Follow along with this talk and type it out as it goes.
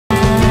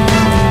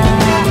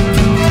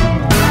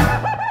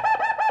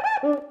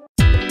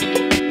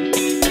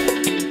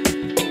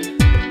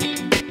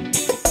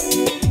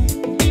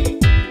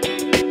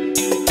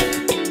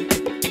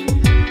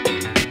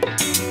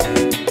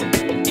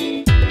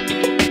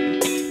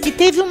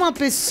Teve uma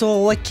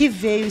pessoa que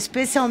veio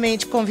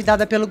especialmente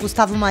convidada pelo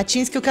Gustavo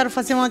Martins, que eu quero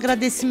fazer um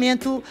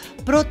agradecimento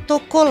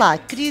protocolar.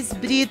 Cris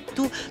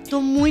Brito,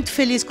 estou muito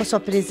feliz com a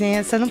sua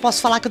presença. Não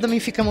posso falar que eu também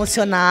fico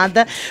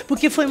emocionada,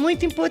 porque foi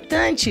muito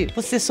importante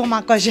você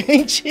somar com a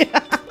gente.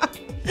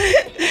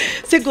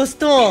 Você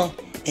gostou?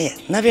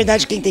 Na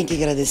verdade, quem tem que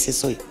agradecer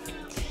sou eu.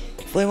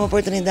 Foi uma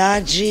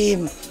oportunidade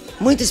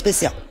muito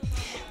especial.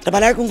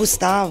 Trabalhar com o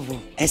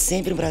Gustavo é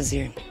sempre um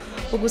prazer.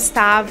 O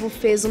Gustavo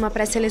fez uma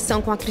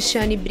pré-seleção com a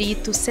Cristiane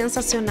Brito,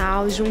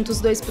 sensacional. Juntos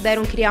os dois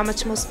puderam criar uma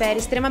atmosfera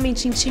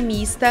extremamente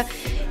intimista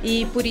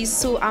e por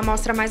isso a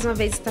mostra mais uma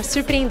vez está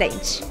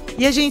surpreendente.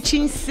 E a gente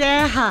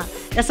encerra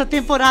essa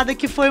temporada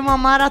que foi uma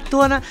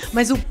maratona,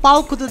 mas o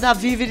palco do Da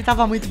Vivere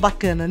estava muito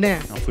bacana, né?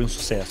 Não, foi um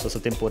sucesso, essa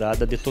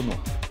temporada detonou,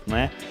 não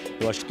é?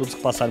 Eu acho que todos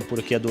que passaram por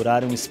aqui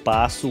adoraram o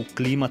espaço, o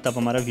clima estava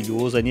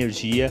maravilhoso, a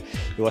energia,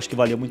 eu acho que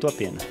valeu muito a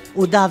pena.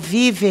 O Da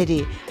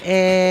Vivere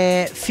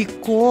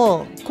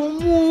ficou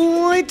com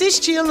muito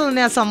estilo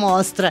nessa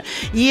mostra.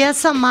 E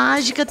essa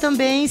mágica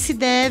também se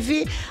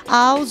deve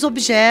aos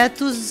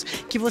objetos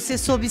que você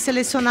soube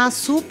selecionar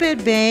super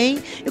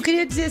bem. Eu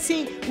queria dizer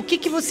assim, o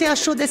que você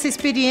achou dessa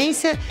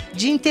experiência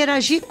de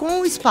interagir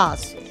com o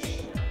espaço?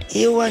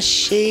 Eu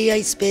achei a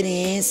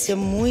experiência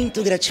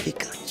muito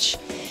gratificante.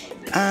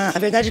 A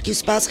verdade é que o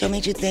espaço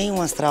realmente tem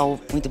um astral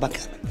muito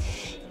bacana.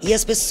 E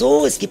as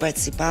pessoas que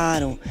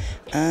participaram,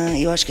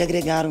 eu acho que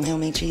agregaram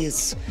realmente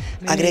isso.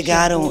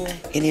 Agregaram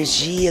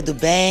energia do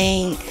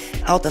bem,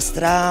 alto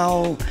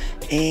astral.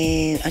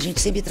 A gente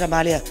sempre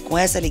trabalha com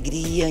essa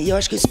alegria e eu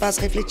acho que o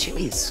espaço refletiu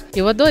isso.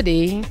 Eu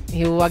adorei,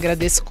 eu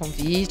agradeço o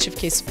convite,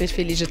 fiquei super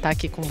feliz de estar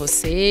aqui com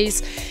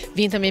vocês.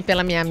 Vim também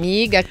pela minha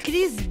amiga.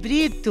 Cris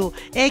Brito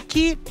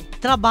que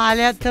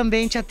trabalha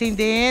também te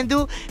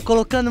atendendo,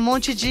 colocando um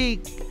monte de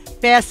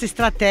peça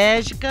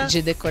estratégica.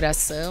 De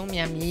decoração,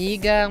 minha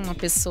amiga, uma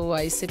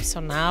pessoa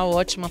excepcional,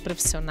 ótima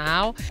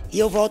profissional. E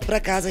eu volto para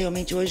casa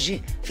realmente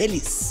hoje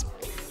feliz.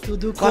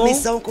 Tudo com a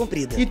missão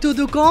cumprida. E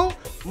tudo com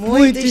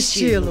muito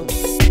estilo.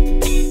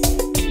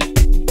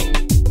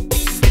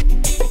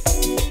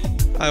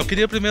 Eu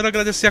queria primeiro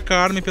agradecer a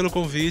Carmen pelo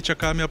convite. A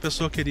Carmen é uma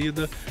pessoa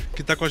querida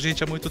que está com a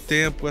gente há muito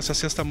tempo. Essa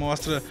sexta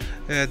mostra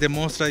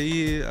demonstra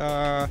aí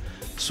a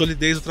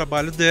solidez do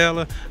trabalho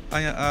dela.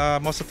 A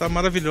mostra está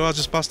maravilhosa,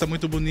 o espaço está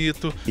muito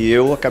bonito. E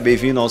eu acabei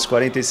vindo aos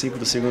 45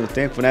 do segundo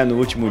tempo, né? No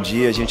último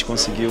dia a gente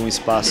conseguiu um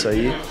espaço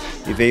aí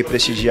e veio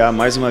prestigiar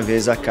mais uma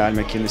vez a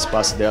Carmen aqui no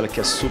espaço dela, que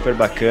é super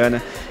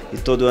bacana, e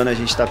todo ano a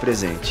gente está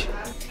presente.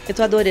 Eu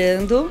estou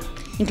adorando.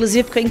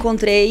 Inclusive porque eu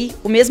encontrei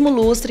o mesmo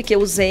lustre que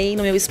eu usei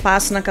no meu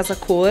espaço na Casa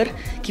Cor,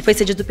 que foi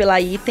cedido pela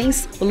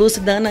Itens, o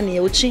lustre da Ana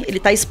Neuti. Ele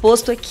está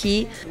exposto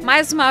aqui.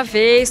 Mais uma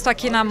vez, estou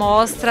aqui na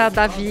Mostra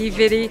da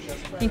Vivere,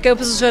 em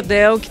Campos do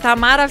Jordão, que está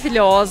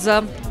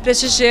maravilhosa,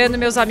 prestigiando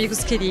meus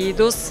amigos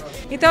queridos.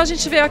 Então a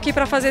gente veio aqui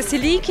para fazer esse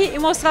link e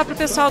mostrar para o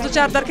pessoal do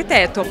Diário do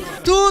Arquiteto.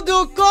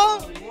 Tudo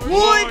com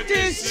muito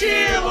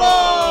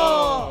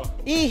estilo!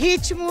 Em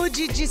ritmo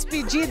de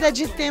despedida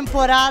de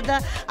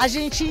temporada, a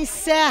gente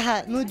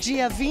encerra no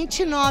dia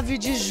 29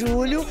 de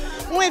julho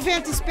um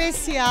evento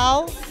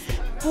especial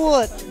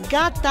por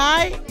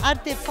Gattai,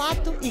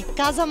 Artefacto e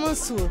Casa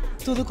Mansur.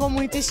 Tudo com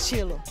muito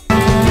estilo.